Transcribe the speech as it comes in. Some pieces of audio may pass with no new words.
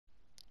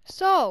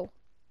So,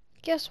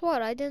 guess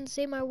what? I didn't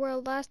save my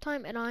world last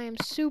time, and I am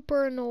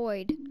super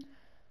annoyed.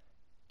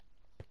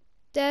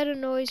 That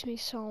annoys me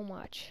so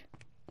much.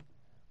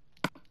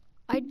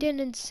 I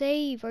didn't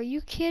save. Are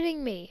you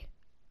kidding me?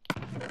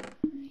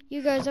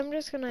 You guys, I'm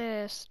just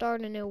gonna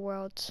start a new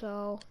world,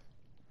 so...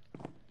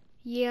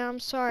 Yeah, I'm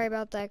sorry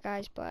about that,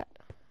 guys, but...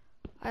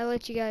 I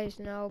let you guys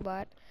know,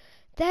 but...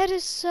 That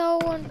is so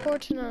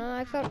unfortunate, and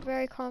I felt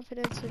very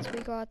confident since we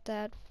got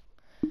that.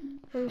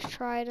 Loose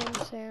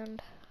tridents,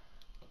 and...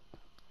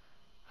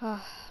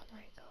 Oh,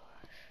 my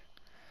gosh.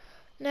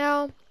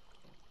 Now,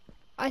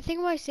 I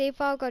think my save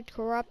file got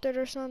corrupted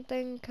or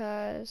something,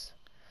 cause...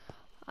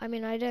 I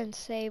mean, I didn't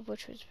save,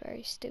 which was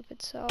very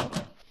stupid, so...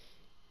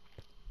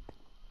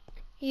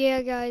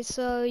 Yeah, guys,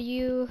 so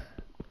the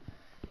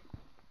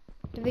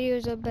video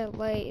is a bit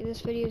late.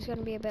 This video is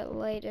gonna be a bit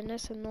late, and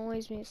this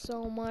annoys me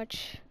so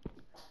much.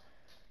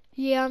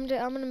 Yeah, I'm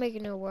gonna make a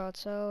new world,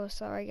 so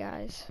sorry,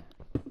 guys.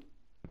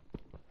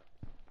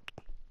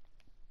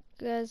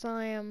 Because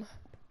I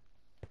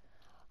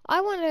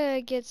want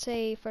to get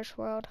a fresh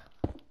world.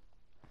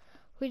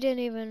 We didn't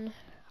even...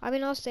 I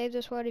mean, I'll save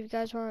this world. If you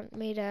guys want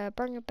me to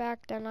bring it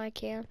back, then I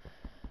can.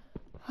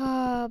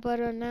 But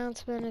an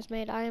announcement is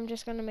made. I am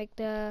just gonna make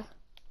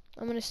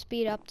I'm gonna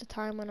speed up the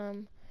time when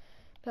I'm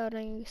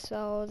building,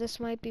 so this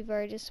might be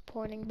very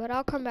disappointing, but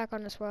I'll come back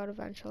on this world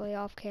eventually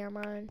off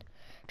camera and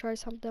try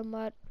something.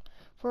 But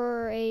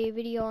for a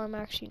video, I'm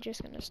actually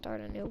just gonna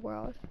start a new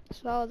world,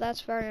 so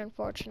that's very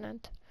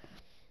unfortunate.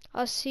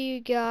 I'll see you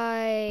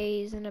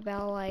guys in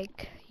about,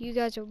 like, you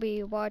guys will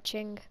be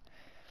watching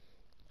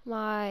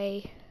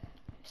my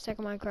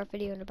second Minecraft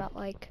video in about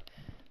like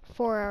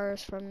 4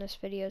 hours from this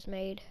video's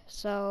made,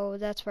 so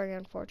that's very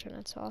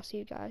unfortunate. So I'll see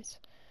you guys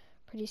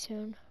pretty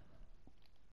soon.